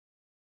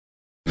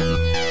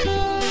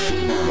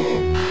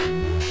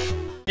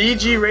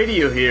BG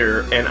Radio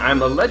here, and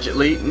I'm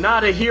allegedly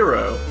not a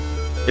hero.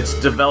 It's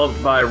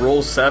developed by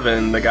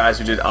Roll7, the guys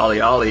who did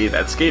Ollie Ollie,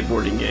 that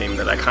skateboarding game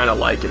that I kind of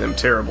like and am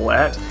terrible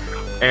at.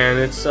 And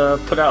it's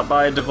put out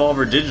by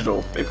Devolver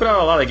Digital. They put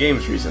out a lot of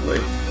games recently.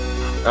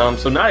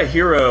 So not a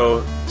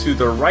hero, to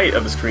the right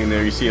of the screen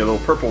there, you see a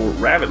little purple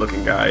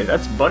rabbit-looking guy.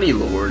 That's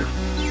Bunnylord.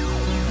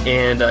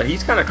 And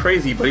he's kind of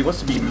crazy, but he wants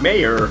to be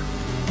mayor.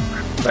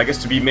 I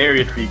guess to be mayor,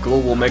 you have to be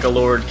global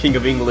megalord, king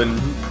of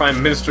England, prime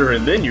minister,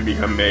 and then you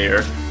become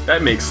mayor.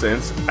 That makes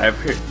sense. I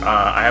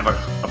have an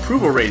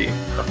approval rating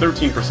of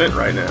 13%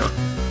 right now.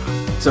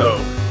 So,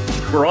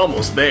 we're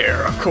almost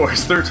there, of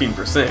course,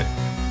 13%.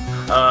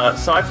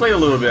 So I played a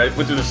little bit. I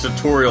went through this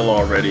tutorial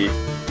already,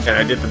 and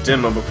I did the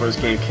demo before this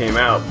game came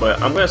out, but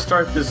I'm going to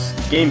start this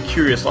game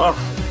curious off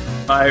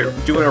by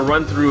doing a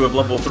run-through of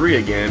level 3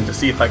 again to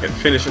see if I can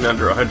finish in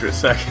under 100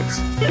 seconds.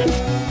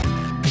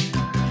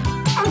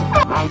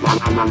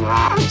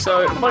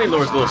 So,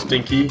 Bunnylord's a little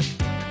stinky.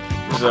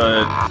 There's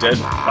a dead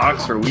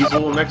fox or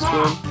weasel next to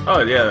him. Oh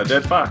yeah, a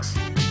dead fox.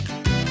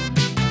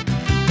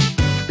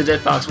 The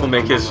dead fox will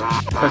make his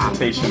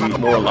presentation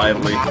more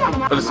lively,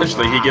 but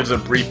essentially he gives a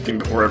briefing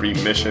before every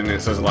mission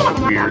and says a lot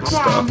of weird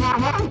stuff.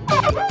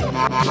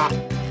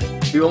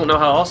 We won't know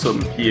how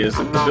awesome he is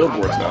if the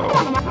billboard's not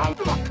on.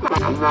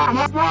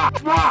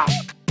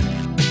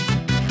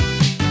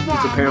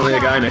 It's apparently a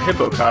guy in a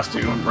hippo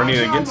costume running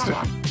against him.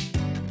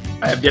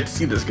 I have yet to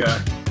see this guy.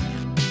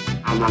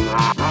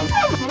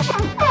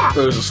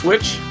 So there's a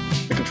switch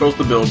that controls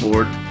the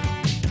billboard.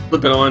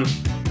 Flip it on.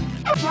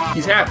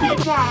 He's happy. A++.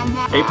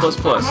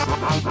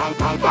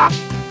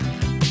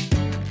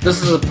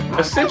 This is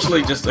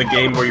essentially just a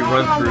game where you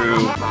run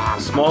through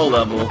a small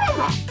level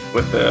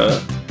with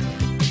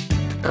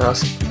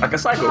like a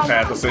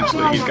psychopath,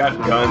 essentially. He's got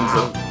guns.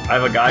 I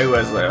have a guy who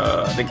has,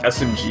 I think,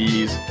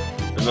 SMGs.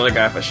 There's another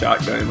guy with a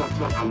shotgun. You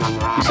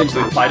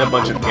essentially fight a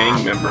bunch of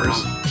gang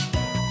members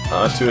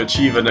to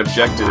achieve an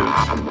objective.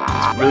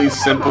 It's really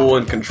simple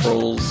and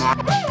controls.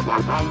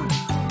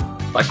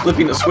 Like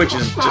flipping the switch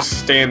is just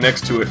stand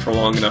next to it for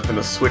long enough and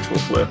the switch will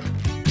flip.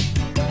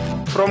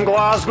 From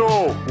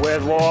Glasgow,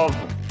 with love.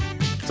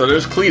 So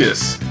there's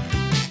Cletus.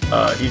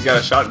 He's got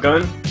a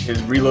shotgun.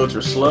 His reloads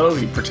are slow.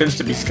 He pretends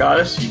to be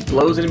Scottish. He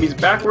blows enemies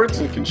backwards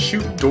and can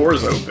shoot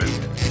doors open.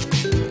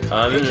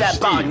 Then there's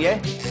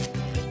Steve.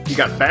 He's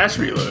got fast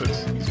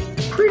reloads. He's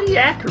pretty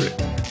accurate.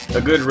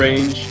 A good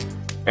range.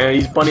 And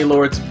he's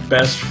Bunnylord's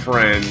best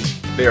friend.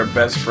 They are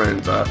best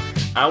friends. I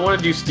want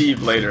to do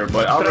Steve later,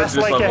 but I'll run this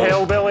level. Dressed like a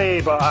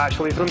hillbilly, but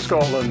actually from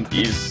Scotland.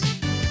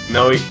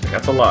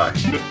 That's a lie.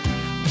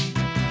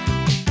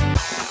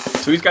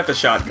 So he's got the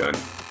shotgun.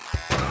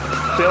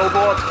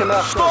 Billboard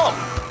commercial. Stop!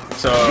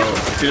 So,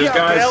 see those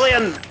guys?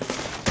 Brilliant.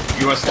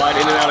 You want to slide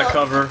in and out of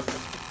cover,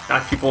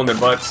 knock people in their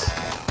butts,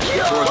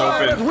 doors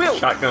open,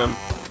 shotgun.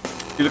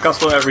 See, look how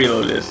slow that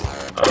reload is.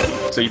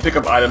 So you pick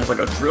up items like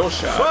a drill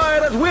shot.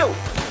 Fire at will.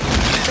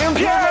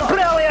 Yeah,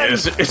 brilliant! And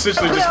it's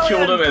essentially just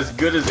killed him as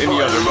good as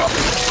any other weapon.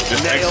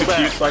 Just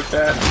executes like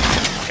that.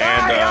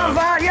 And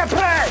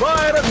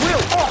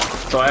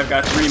so I've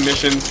got 3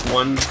 missions.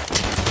 Oh,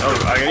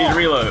 I need to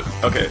reload.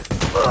 Okay.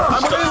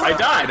 I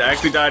died. I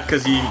actually died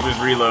because he was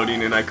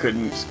reloading and I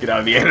couldn't get out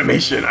of the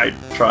animation. I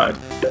tried.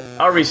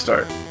 I'll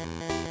restart.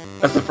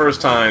 That's the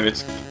first time.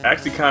 It's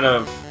actually kind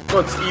of...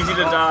 Well, it's easy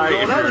to die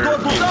if you're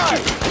being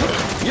stupid.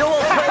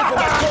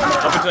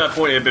 Up until that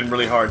point, it had been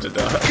really hard to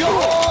die.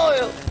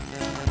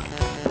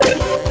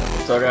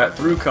 So I got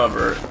through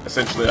cover.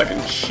 Essentially, I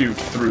can shoot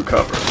through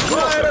cover.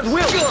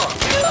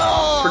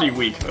 Pretty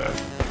weak, though.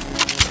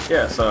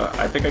 Yeah, so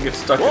I think I get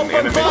stuck in the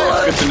animation.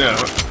 It's good to know.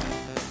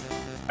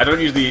 I don't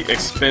usually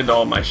expend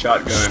all my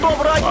shotgun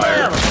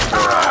fire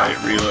before I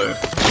reload.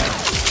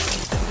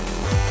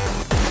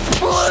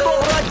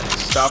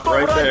 Stop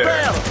right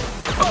there.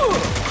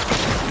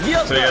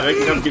 So yeah, they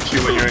can come get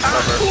you when you're in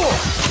cover.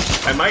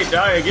 I might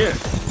die again.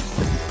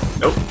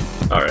 Nope.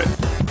 Alright.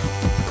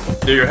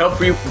 Yeah, your health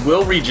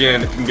will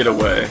regen if you can get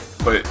away,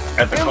 but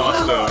at the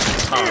cost of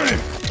time.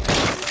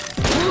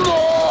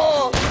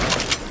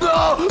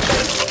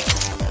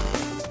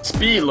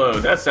 Speed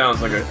load, that sounds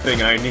like a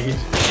thing I need.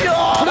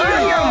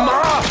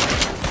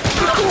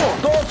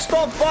 Don't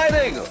stop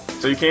fighting!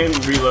 So you can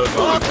reload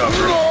while in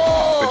cover,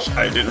 which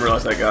I didn't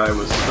realize that guy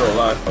was still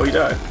alive. Oh, he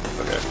died.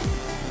 Okay.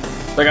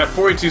 So I got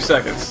 42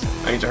 seconds.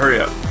 I need to hurry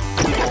up.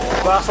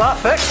 That's that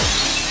fixed.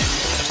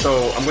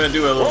 So I'm gonna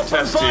do a little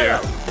test here.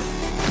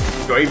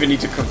 Do I even need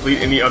to complete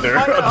any other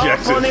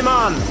objectives?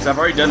 Because I've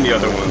already done the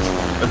other ones.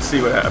 Let's see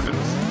what happens.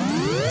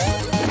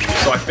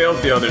 So I failed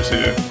the other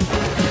 2.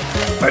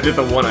 I did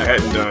the one I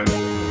hadn't done.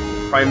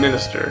 Prime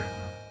Minister.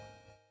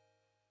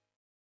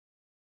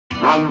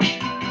 I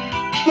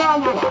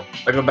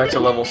go back to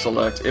level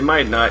select. It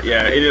might not.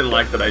 Yeah, it didn't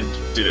like that I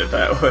did it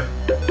that way.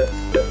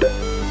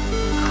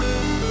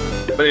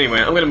 But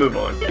anyway, I'm gonna move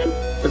on.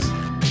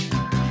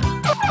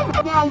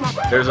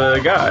 There's a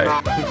guy.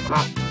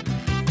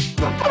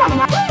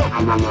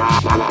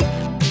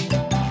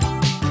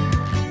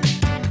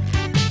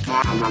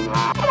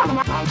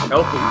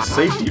 Health and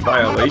safety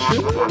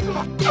violation?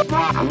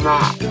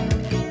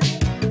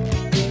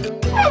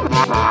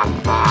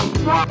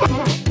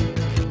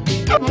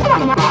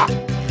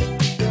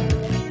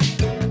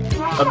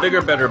 A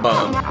bigger, better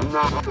bomb.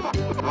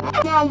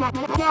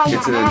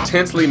 It's an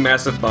intensely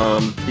massive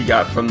bomb he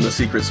got from the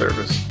Secret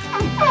Service.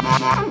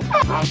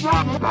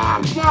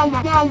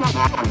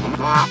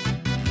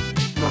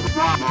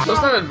 So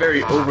it's not a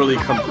very overly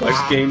complex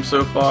game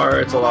so far.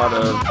 It's a lot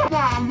of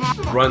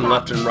run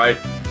left and right,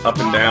 up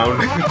and down,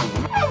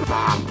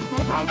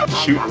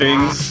 shoot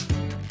things,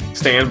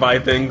 stand by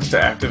things to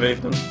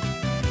activate them.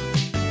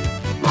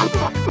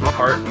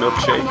 Heart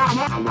milkshake.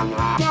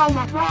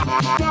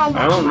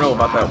 I don't know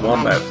about that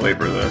wombat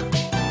flavor though.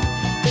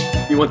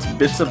 He wants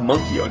bits of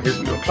monkey on his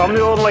milkshake. I'm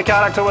the only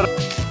character with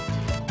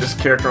This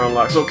character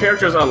unlocked. So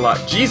characters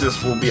unlocked.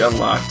 Jesus will be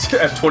unlocked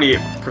at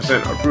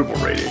 28% approval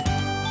rating.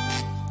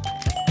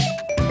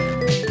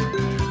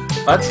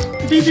 That's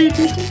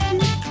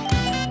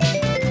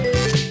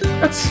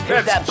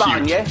that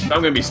button, cute. yeah?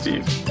 I'm gonna be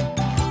Steve.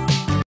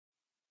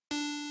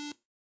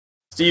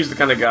 Steve's the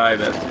kind of guy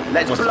that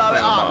Let's wants to blow play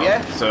it the up, bomb.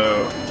 yeah?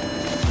 So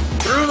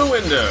through the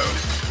window.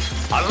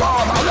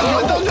 Alarm!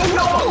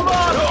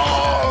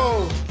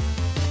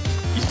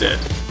 He's dead.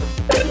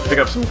 Pick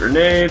up some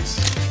grenades.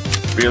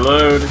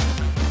 Reload.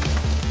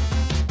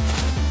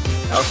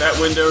 Out that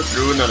window,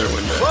 through another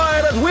window.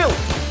 Fire at will!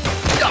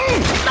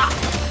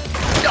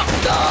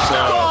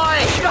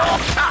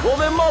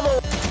 Woman model!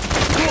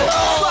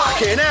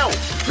 Fucking hell!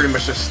 Pretty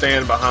much just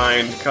stand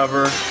behind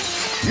cover.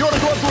 You're the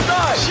one to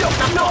die!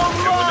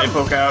 And when they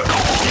poke out,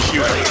 you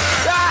shoot them.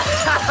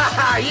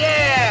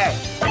 Yeah!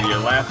 And you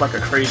laugh like a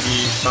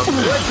crazy something.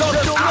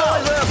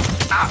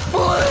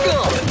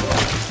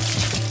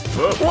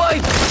 Whoop.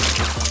 Wait!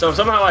 So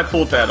somehow I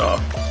pulled that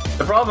off.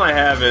 The problem I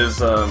have is,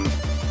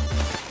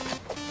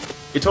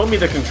 you told me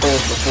the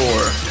controls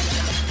before.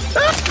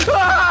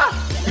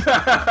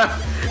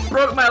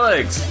 Broke my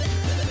legs.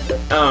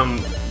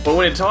 But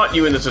when it taught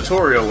you in the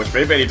tutorial, which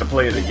maybe I need to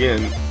play it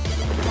again,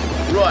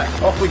 Right,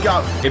 off we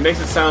go. it makes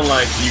it sound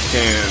like you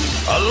can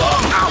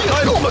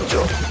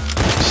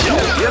You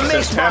it says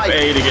missed, tap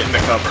mate. A to get into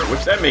cover,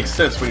 which that makes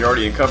sense when you're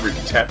already in cover.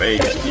 You tap A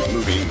to keep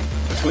moving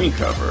between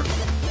cover.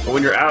 But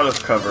when you're out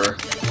of cover,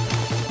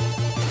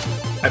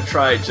 I've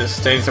tried just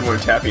staying somewhere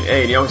and tapping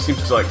A, and he always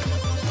seems to like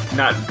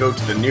not go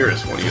to the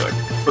nearest one. He like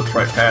flips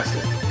right past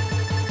it.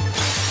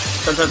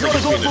 Sometimes it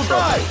gets me into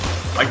trouble.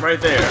 Like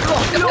right there.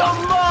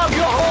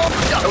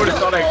 I would have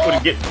thought I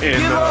would get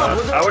in.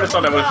 I would have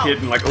thought I would have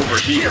hidden like over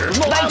here.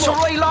 Late to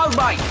reload,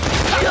 mate.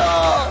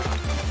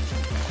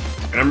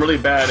 And I'm really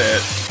bad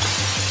at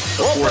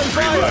the forced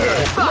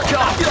reload. Fuck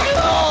off.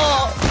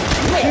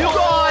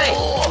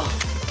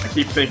 I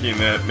keep thinking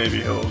that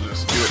maybe he'll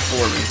just do it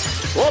for me.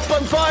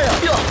 Open fire.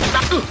 You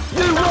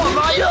what,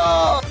 mate?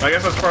 I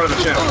guess that's part of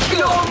the challenge.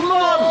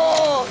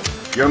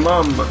 Your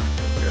mum.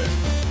 Okay.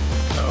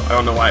 Oh, I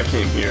don't know why I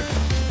came here.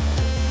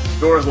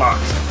 Door's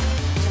locked.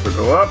 We'll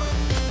go up.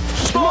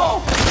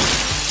 Stop.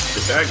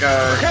 Get that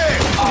guy.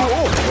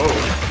 Whoa.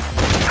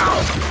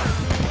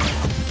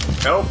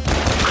 Help.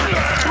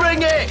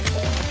 Bring it.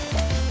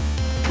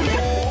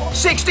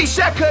 60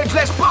 seconds.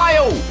 Let's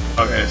bail.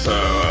 Okay, so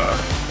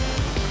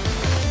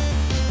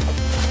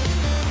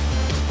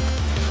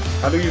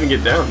how do you even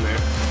get down there?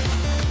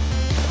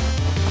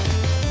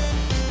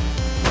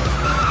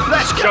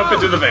 Let's Jump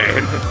into the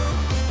van.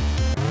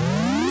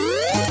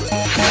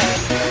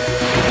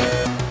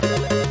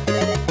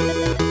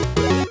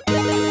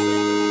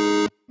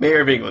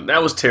 Mayor of England.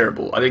 That was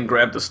terrible. I didn't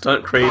grab the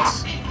stunt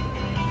crates.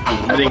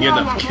 I didn't get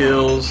enough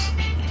kills.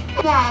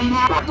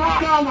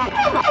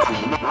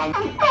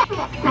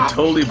 We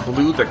totally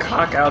blew the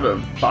cock out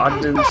of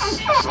Bogdan's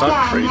stunt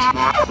crate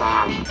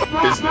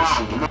business.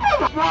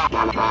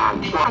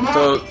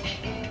 So,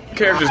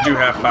 characters do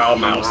have foul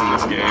mouths in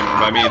this game.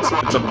 I mean,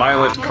 it's a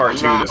violent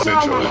cartoon,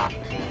 essentially.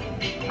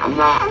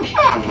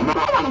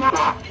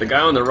 The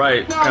guy on the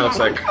right kind of looks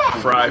like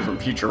Fry from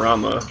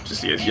Futurama,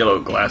 just he has yellow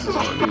glasses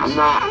on.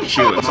 He's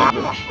chewing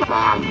something.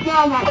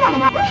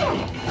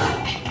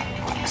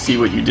 See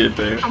what you did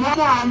there.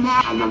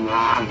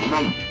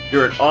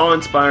 You're an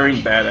awe-inspiring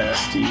badass,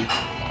 Steve.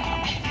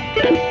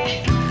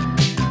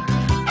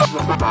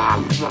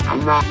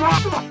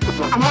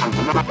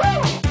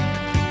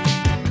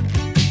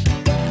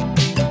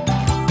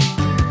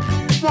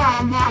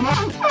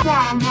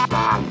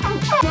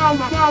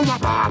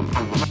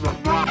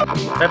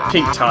 That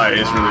pink tie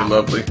is really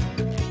lovely.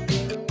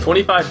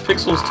 25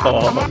 pixels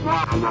tall.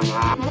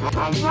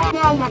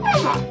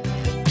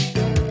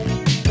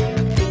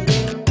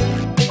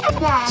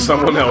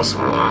 Someone else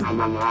won.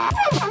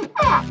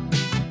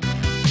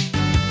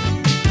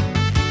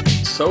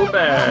 So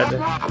bad.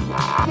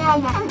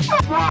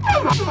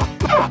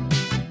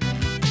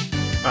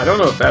 I don't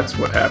know if that's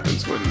what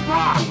happens when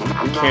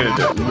a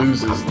candidate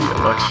loses the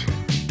election.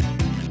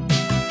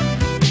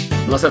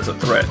 Unless that's a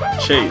threat.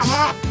 Chase.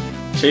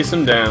 Chase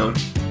him down.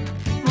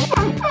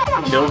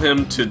 Kill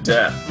him to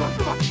death.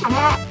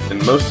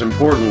 And most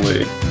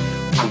importantly,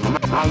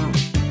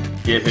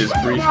 get his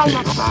briefcase. The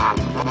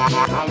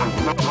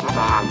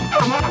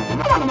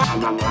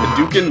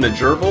Dukin, the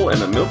gerbil,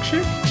 and the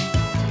milkshake?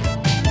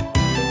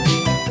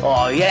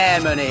 Oh, yeah,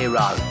 I'm an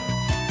hero.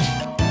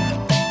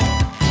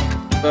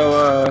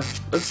 So,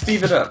 let's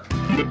Steve it up.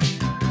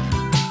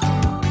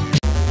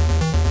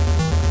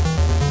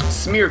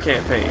 Smear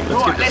campaign.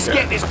 Let's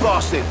get this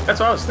bastard. That's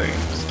what I was thinking.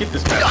 Just get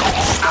this bastard.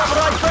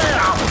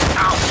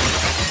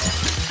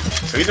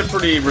 So he's a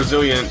pretty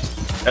resilient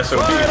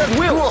SOB.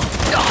 Will.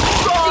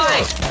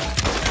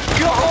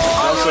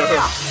 Also,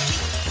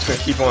 just gonna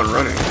keep on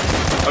running.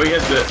 Oh, he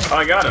had to. Oh,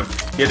 I got him.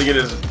 He had to get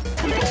his.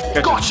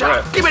 Catch his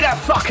breath. Give me that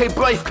fucking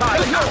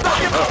briefcase.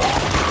 Oh,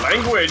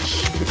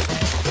 language.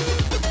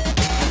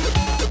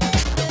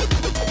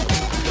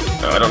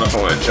 I don't know if I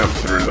want to jump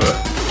through the.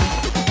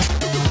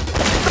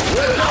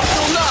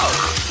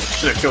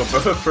 Should have killed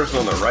the person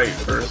on the right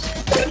first.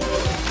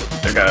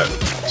 They got a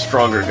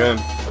stronger gun.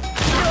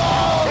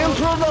 I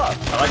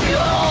like the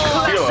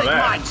feel of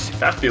that.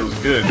 That feels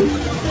good.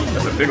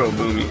 That's a big old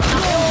boomy.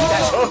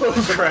 Oh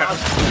crap!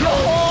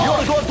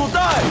 You're going to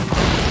die.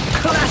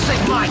 Classic,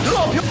 mate.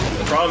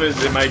 The problem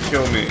is it might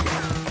kill me.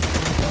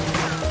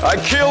 I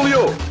kill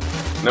you.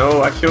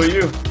 No, I kill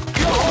you.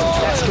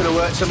 That's gonna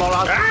work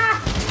tomorrow. Ah!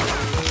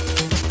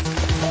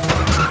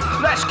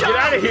 Let's go. Get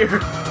out of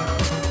here!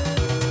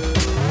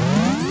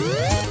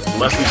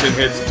 Less than 10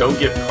 hits, don't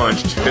get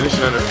punched. Finish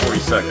in under 40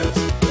 seconds.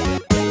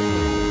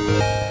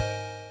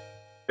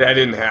 That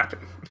didn't happen.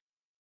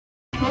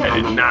 That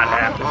did not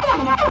happen.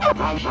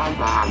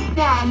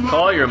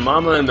 Call your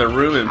mama in the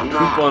room and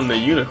poop on the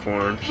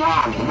unicorn.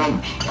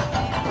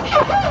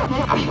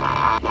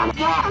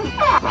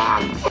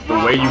 The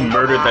way you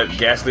murdered that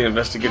ghastly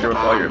investigator with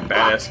all your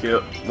badass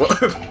skill.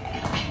 What?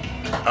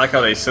 I like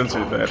how they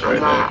censored that right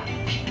there.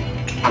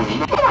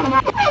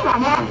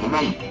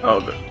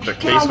 Oh, the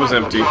case was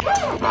empty.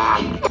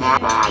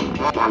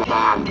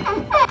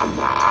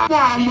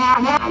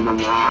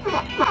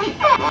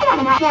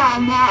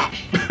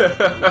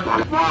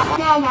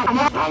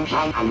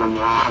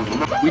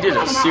 We did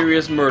a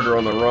serious murder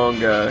on the wrong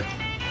guy.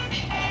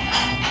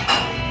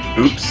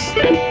 Oops.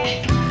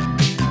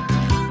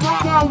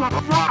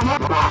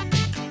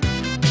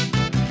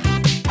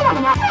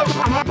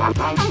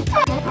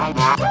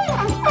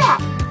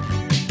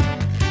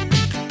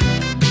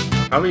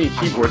 How many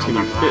keyboards can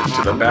you fit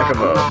into the back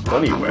of a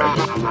bunny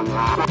wagon?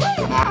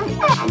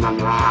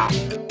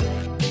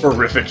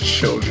 Horrific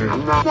children.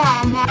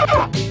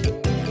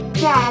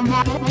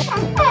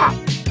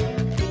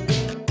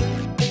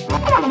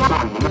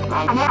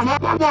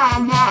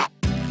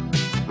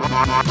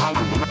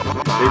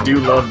 They do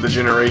love the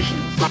generations.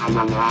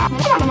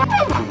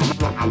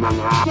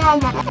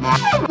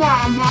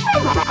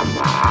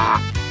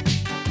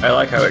 I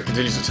like how it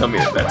continues to tell me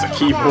that that's a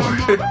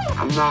keyboard.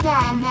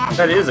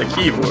 That is a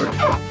keyboard.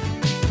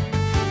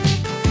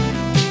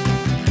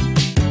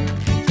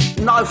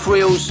 No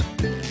frills.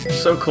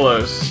 So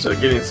close to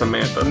getting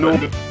Samantha. No,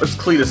 let's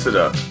Cletus it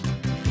up.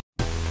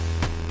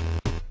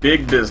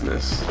 Big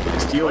business.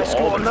 Steal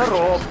all the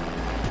rope.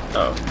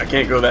 Oh, I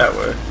can't go that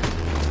way.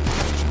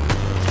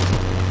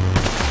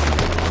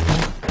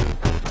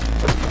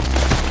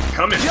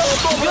 Coming!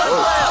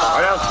 Oh,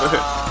 right out the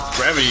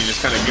gravity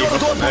just kind of gave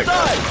up on that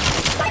guy.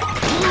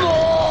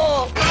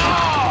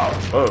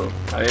 Oh,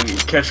 I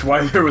didn't catch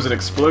why there was an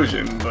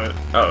explosion, but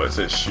oh, it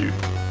says shoot.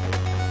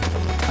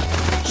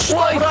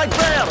 Stay right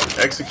there!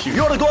 Execute.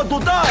 You're going to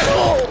die!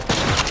 Oh,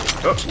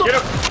 get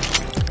him!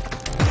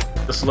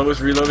 The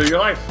slowest reload of your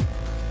life.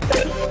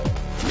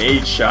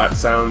 Nade shot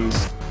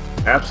sounds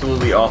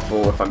absolutely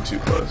awful if I'm too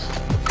close.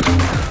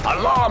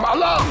 Alarm!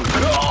 Alarm!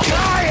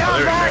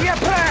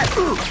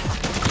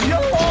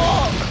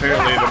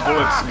 Apparently the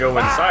bullets go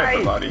inside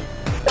the body.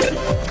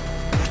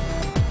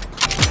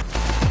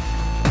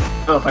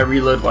 Oh, if I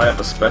reload while I have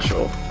a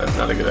special, that's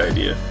not a good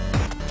idea.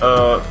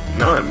 Now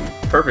I'm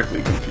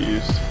perfectly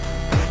confused.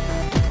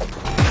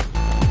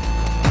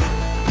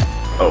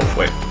 Oh,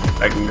 wait.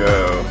 I can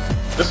go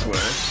this way.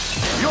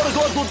 You're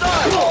going to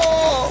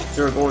die!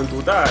 You're going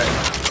to die.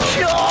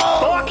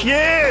 Fuck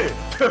you!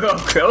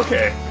 Okay,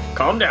 okay.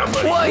 Calm down,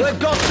 buddy. We've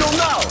got you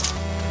now!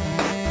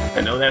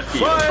 I know that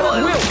feeling.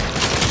 Fire Will!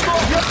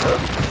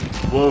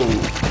 Whoa.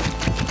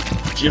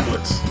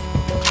 Giblets.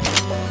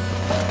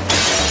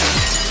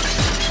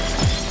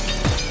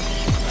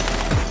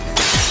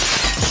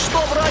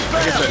 Stop right I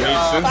guess that there!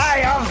 made sense. I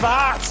am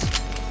that!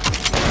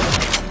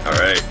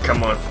 Alright,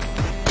 come on.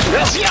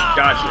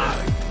 Gotcha.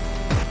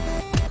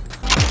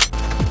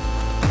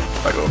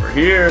 If I go over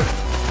here.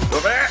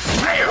 Go back. Oh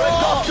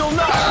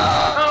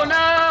no,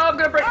 I'm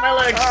gonna break my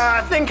legs.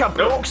 I think I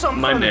broke Nope,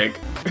 something. my neck.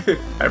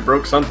 I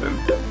broke something.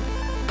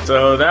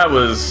 So that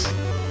was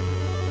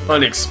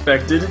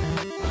unexpected.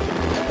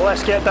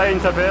 Let's get down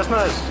to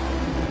business.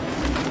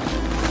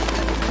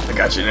 I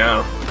got you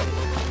now.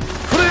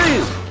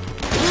 Freeze!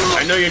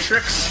 I know your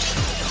tricks.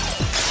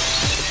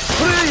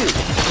 Freeze!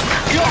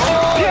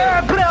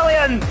 Yeah,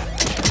 brilliant!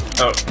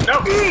 Oh,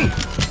 no!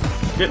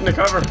 Get in the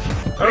cover.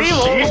 Oh,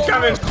 she's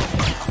coming.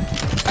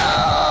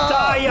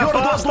 Die! Die, you You're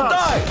going to bastards!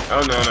 die!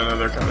 Oh no, no, no,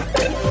 they're coming.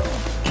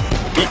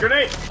 Heat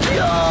grenade! You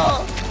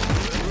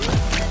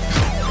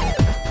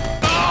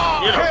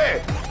know.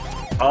 Hey!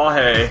 Oh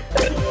hey.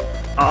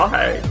 Oh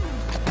hey.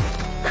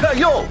 Hey,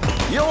 yo!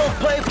 You will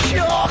play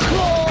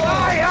chocolate!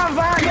 I am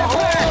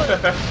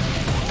vagabond!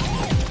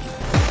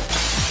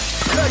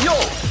 Hey, yo!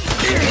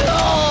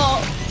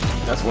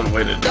 That's one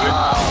way to do it.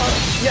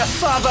 You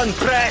southern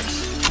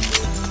pricks!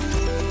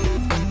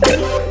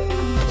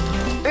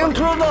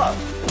 Intruder!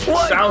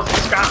 What? South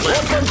Scotland.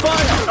 Open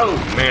fire! Oh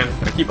man,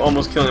 I keep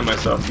almost killing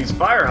myself. These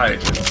fire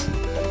hydrants.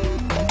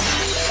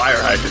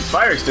 Fire hydrants.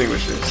 Fire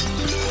extinguishers.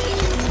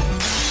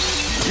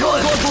 You're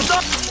going to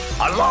die!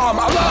 Alarm!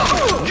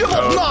 Alarm! Give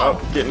up Oh, now!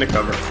 oh, get into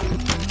cover.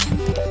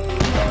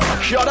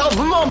 Shut up,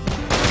 mom!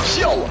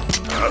 Show!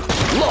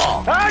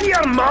 Law! And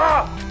your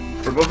ma!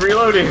 We're both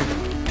reloading.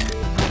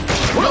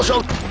 You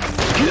shall...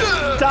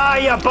 Die,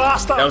 you That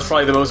bastard! was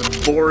probably the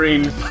most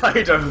boring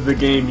fight of the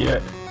game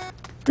yet.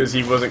 Because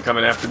he wasn't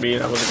coming after me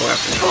and I wasn't going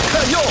after him.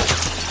 Hey, yo!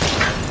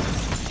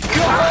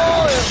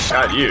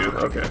 Got you,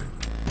 okay.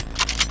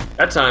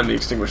 That time the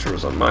extinguisher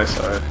was on my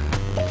side.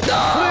 You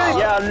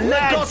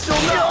nuts!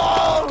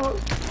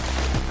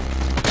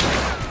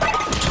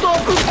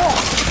 Stop!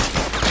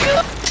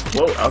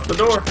 Whoa, out the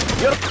door.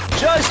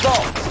 Chase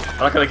off!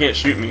 How come they can't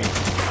shoot me?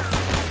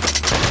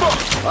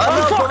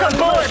 I'm fucking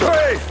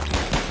bulletproof!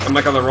 I'm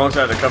like on the wrong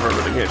side of the cover,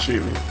 but they can't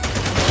shoot me.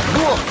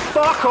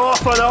 Fuck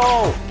off and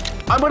all!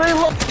 I'm gonna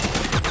look.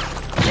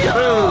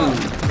 Boom!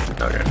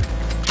 Okay.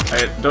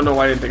 I don't know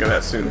why I didn't think of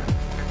that sooner.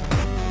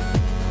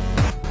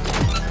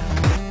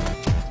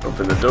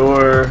 Open the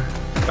door.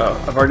 Oh,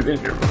 I've already been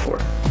here before.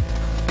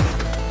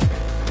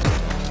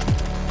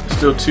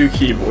 Still 2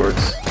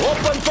 keyboards.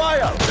 Open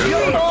fire!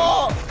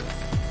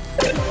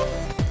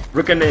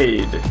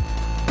 Rickanade.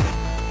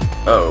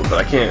 Oh, but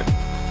I can't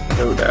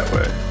go that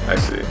way. I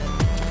see.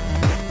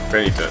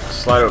 Ready to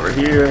slide over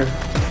here.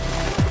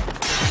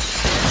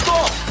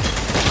 Stop!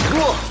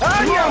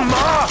 And your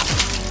ma!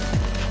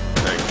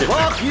 And get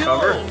Fuck the you!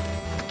 cover.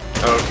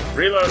 Oh,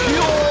 reload.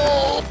 You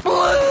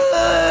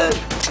please!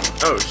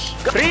 Oh,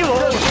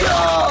 Reload!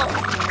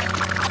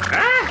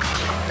 ah!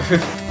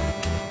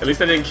 At least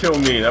that didn't kill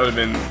me. That would have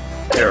been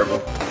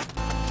terrible.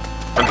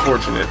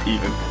 Unfortunate,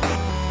 even.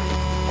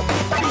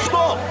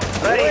 Stop!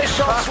 Right, that's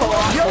the last one.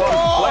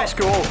 Let's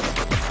go.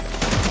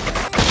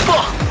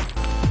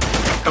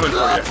 Coming for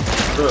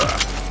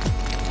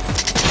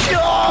you.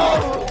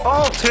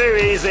 All too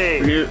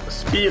easy.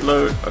 Speed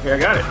load. Okay, I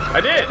got it.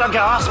 I did! The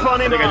gas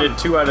bunny I think I did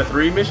 2 out of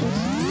 3 missions?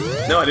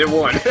 No, I did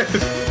 1. I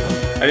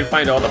didn't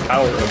find all the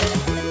power-ups.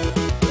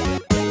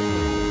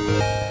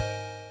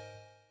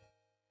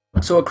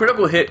 So a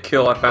critical hit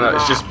kill, I found out,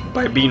 is just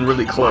by being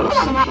really close.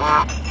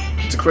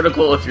 It's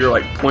critical if you're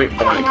like point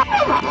blank.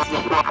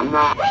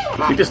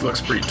 He just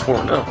looks pretty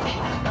torn up.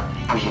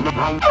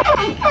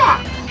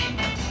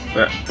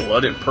 That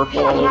blood and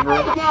purple all over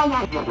him.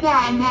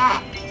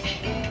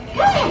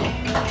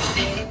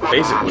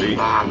 Basically, you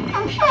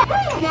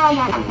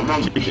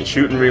can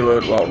shoot and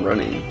reload while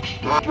running.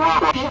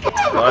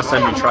 The last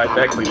time you tried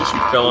that, Cletus, you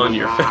fell on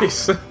your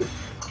face.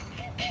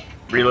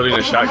 Reloading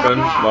a shotgun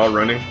while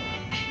running.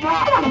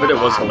 But it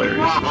was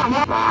hilarious.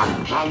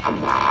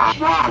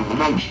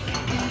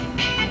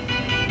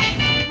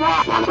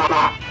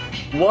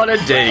 What a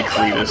day,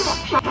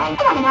 Cletus.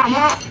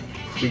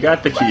 We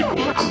got the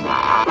keyboards.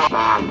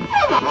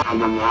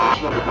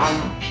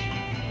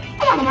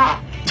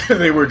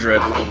 They were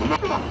dreadful.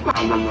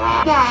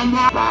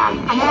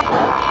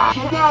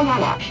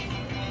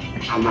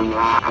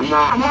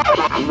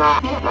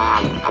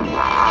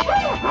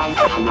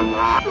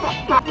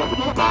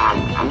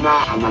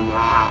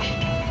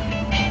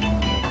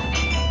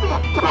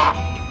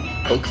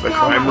 Poke the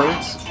crime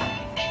rates?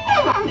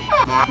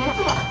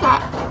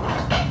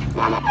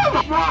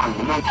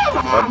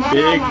 A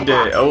big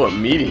day. Oh, a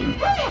meeting.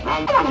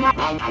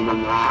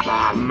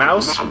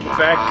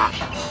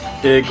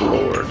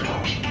 Bunnylord.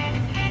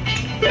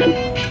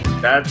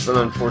 That's an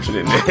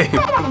unfortunate name.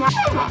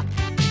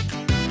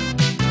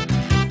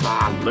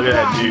 Look at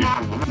that dude.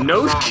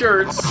 No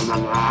shirts.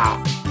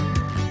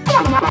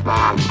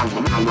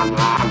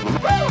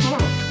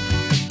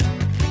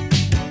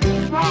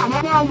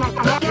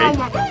 That cake?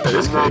 That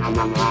is cake.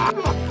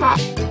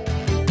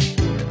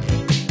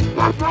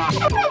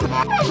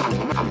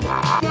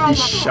 He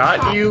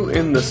shot you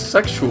in the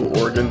sexual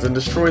organs and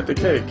destroyed the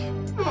cake.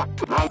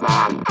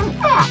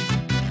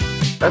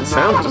 That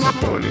sounds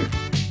disappointing.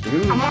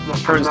 Who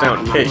turns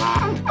down cake?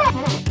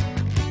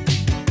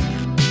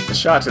 The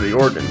shot to the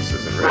organs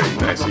isn't very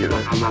nice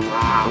either.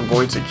 I'm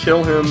going to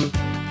kill him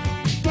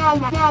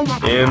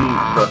in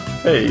the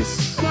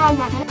face.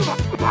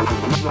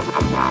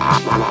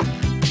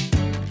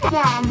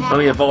 I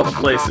mean, of all the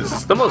places,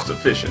 it's the most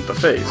efficient, the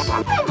face.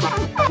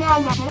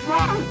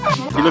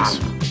 He looks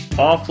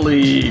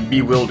awfully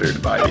bewildered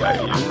by the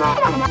idea.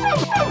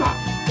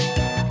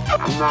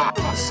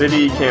 The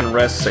city can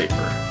rest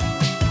safer.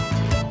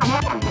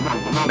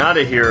 Not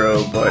a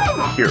hero, but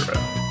hero.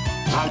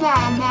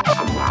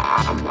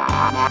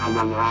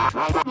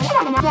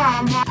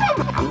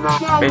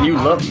 Man, you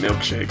love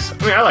milkshakes.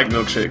 I mean, I like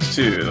milkshakes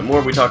too. The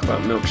more we talk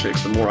about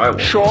milkshakes, the more I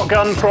want.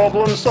 Shotgun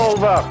problem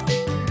solver.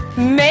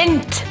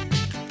 Mint.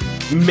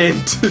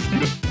 Mint.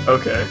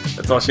 Okay,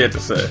 that's all she had to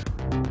say.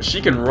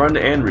 She can run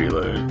and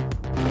reload,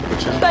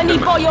 which is Bunny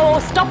boyo,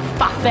 stop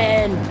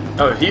faffing.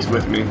 Oh, he's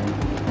with me.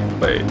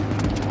 Wait.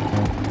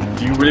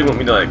 Do you really want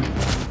me to like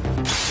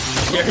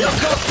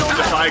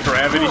defy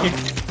gravity?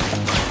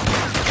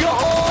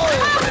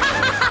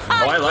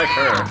 Oh, I like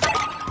her.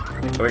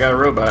 Oh, we got a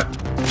robot.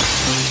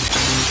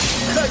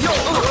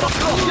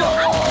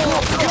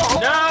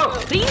 No!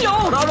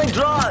 Reload.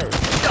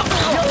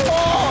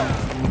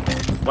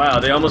 Wow,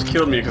 they almost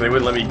killed me because they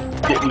wouldn't let me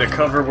get into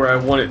cover where I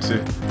wanted to.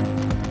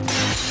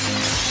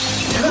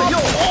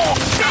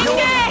 Dang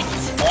it!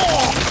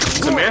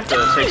 Samantha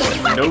takes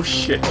no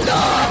shit.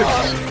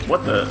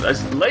 What the?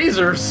 That's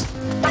lasers!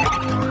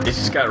 It's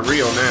just got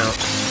real now.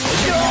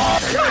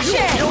 Smash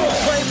it!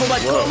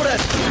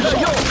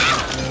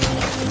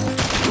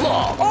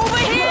 Whoa. Over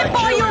here,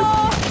 boyo!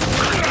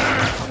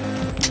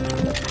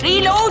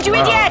 Reload, you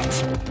idiot!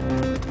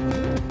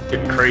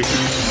 Getting crazy.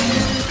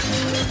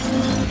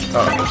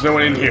 Oh, there's no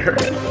one in here.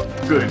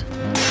 Good.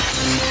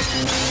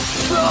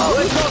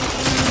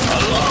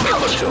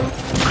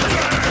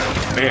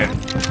 Man,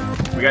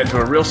 we got into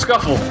a real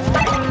scuffle.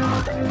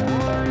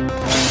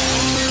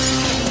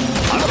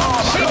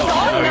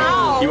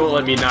 He won't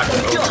let me knock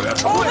him over.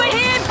 That's all. Over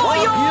here,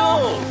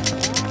 boyo!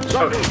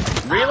 Oh,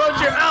 reload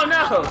your. Oh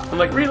no! I'm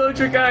like, reload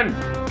your gun.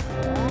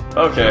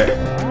 Okay.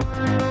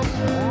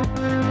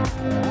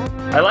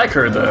 I like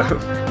her though.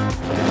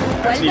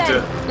 I just need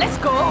to Let's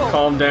go.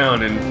 calm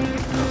down and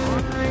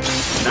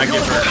not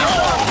give her.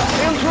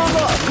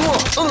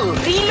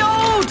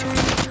 Reload!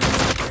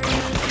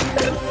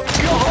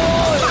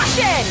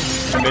 Smashing!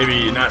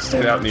 Maybe not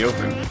stand out in the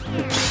open.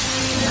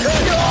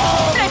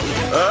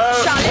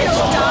 Shut it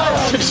down!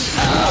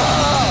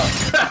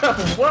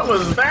 What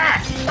was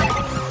that?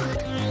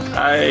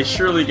 I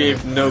surely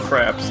gave no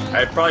craps.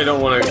 I probably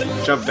don't want to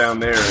jump down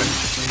there and...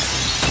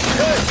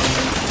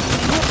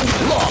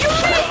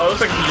 Oh, it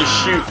looks like you just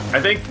shoot. I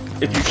think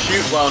if you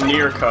shoot while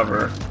near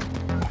cover...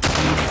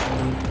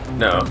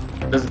 No.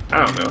 I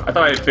don't know. I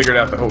thought I had figured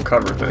out the whole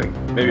cover thing.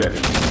 Maybe I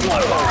didn't.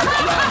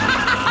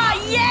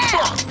 Yeah!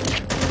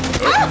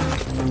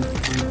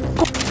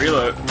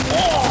 Reload.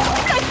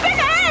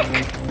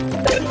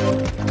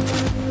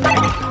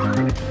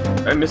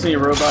 Am I missing any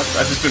robots?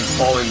 I've just been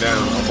falling down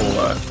a whole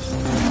lot.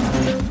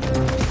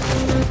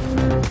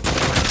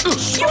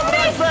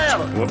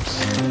 Whoops.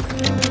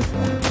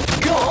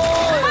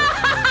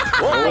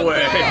 Go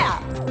away.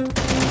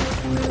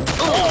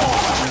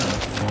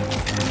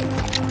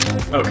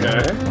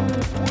 Okay.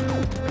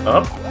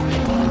 Up.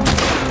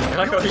 I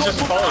like how he's just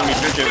following me,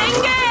 thinking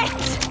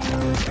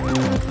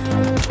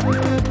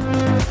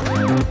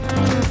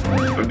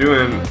I'm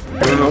doing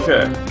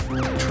okay.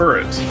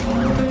 Turret.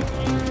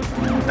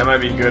 That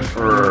might be good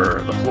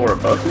for the floor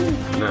above me?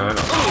 No, I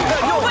don't.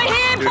 Over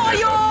here,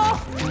 boyo!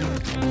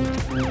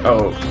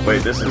 Oh,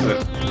 wait, this isn't...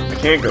 I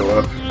can't go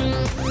up.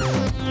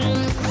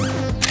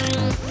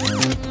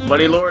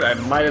 Bunnylord, I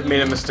might have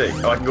made a mistake.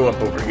 Oh, I can go up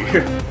over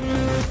here.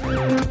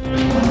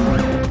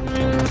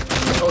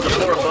 Oh, the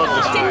floor above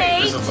this way.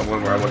 This is the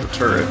one where I want the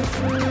turret.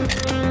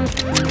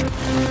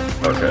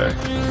 Okay.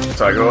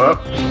 So I go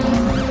up.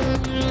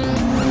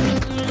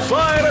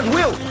 Fire at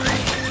will!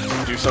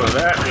 Do some of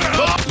that.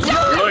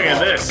 Look at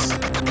this.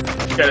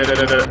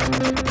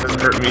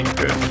 Doesn't hurt me.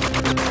 Good.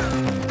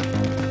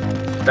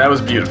 That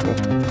was beautiful.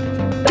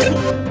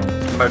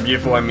 By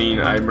beautiful, I mean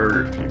I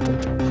murdered people.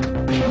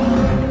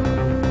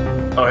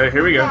 Oh, hey,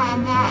 here we go.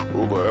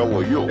 Who the hell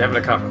are you?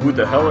 Having a who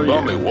the hell are you?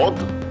 Bunny, what?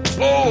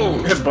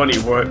 Oh! Bunny,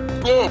 what?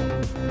 Oh!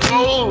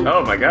 Oh!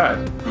 Oh my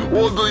god.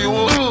 What do you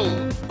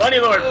want?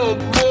 Bunnylord! Oh,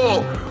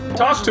 no!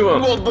 Talk to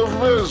him! Not the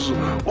fish!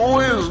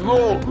 Please,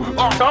 no!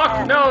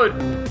 Talk! No!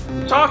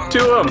 Talk to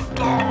him!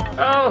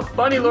 Oh,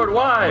 Bunnylord,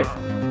 why?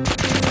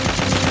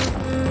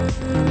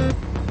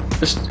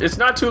 It's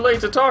not too late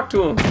to talk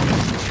to him.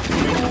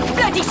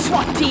 Bloody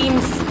SWAT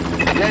teams!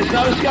 There's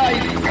no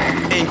escape.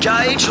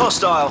 Engage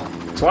hostile.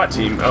 SWAT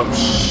team? Oh,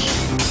 shh.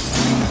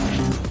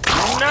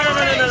 No.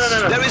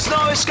 There is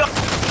no escape.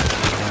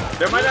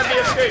 There might not be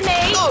escape.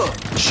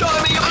 Show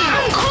me your...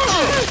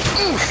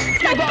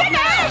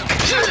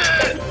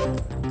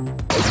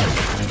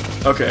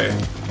 Okay,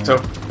 so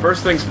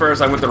first things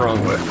first, I went the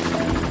wrong way.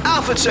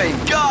 Alpha team,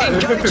 go!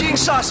 Engaging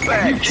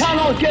suspect.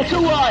 Cannot get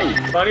away.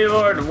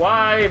 Bunnylord,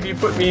 why have you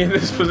put me in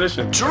this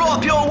position?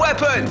 Drop your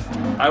weapon.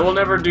 I will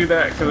never do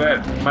that, because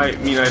that might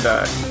mean I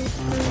die.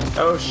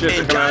 Oh shit,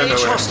 they're coming out of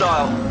Engage nowhere.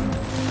 hostile.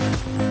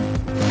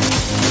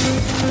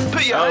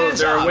 Put your Oh, hands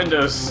there are up.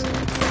 windows.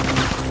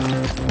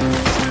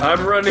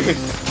 I'm running.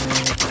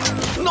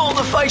 Not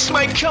the face,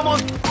 mate. Come on.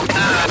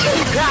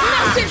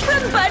 Message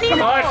from Bunnylord!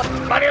 Come on,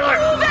 Bunnylord!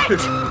 Move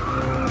it!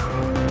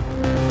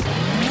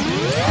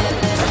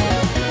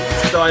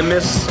 So I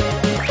missed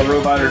a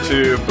robot or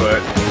two,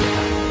 but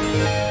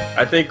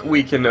I think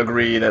we can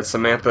agree that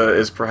Samantha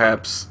is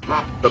perhaps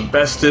the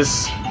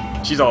bestest.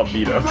 She's all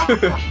beat up.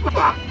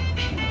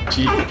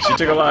 She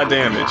took a lot of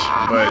damage,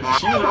 but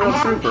she was a real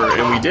trooper,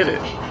 and we did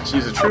it.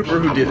 She's a trooper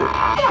who did it.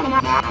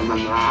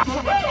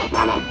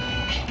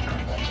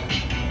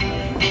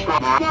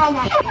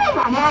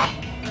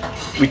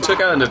 We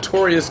took out a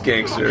notorious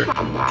gangster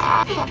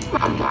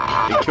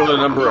and killed a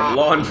number of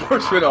law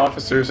enforcement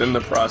officers in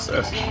the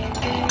process.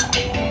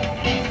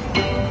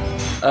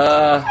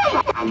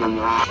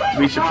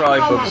 We should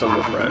probably focus on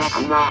the press.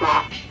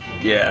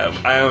 Yeah,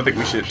 I don't think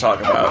we should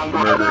talk about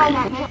murdering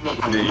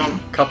the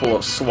couple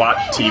of SWAT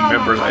team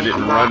members I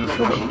didn't run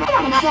from.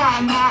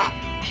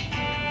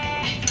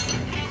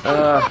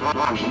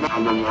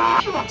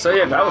 So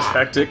yeah, that was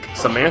hectic.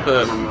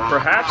 Samantha,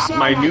 perhaps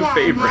my new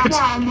favorite.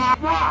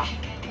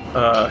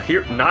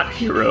 Not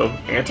hero,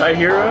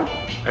 anti-hero?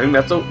 I think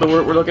that's the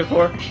word we're looking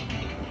for.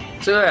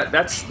 So yeah,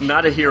 that's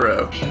not a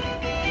hero.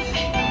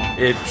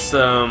 It's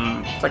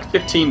like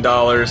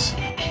 $15.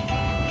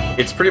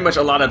 It's pretty much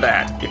a lot of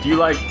that. If you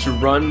like to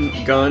run,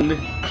 gun,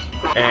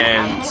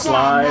 and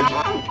slide,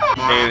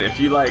 and if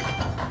you like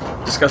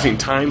discussing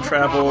time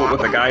travel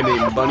with a guy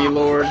named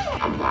Bunnylord,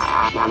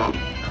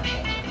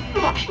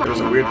 there was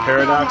a weird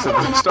paradox at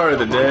the start of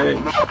the day.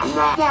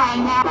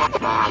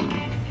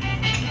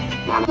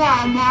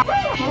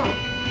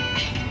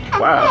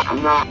 Wow.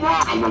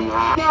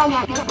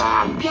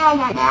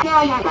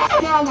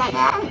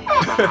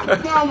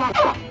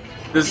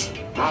 This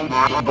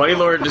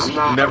Bunnylord just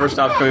never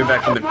stopped coming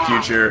back from the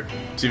future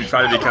to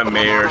try to become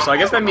mayor. So I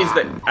guess that means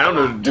that, I don't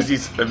know, does he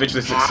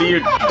eventually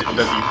succeed?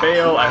 Does he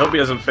fail? I hope he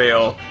doesn't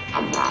fail.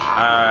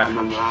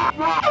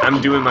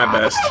 I'm doing my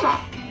best.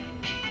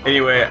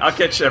 Anyway, I'll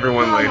catch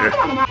everyone later.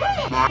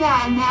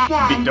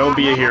 Don't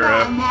be a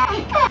hero.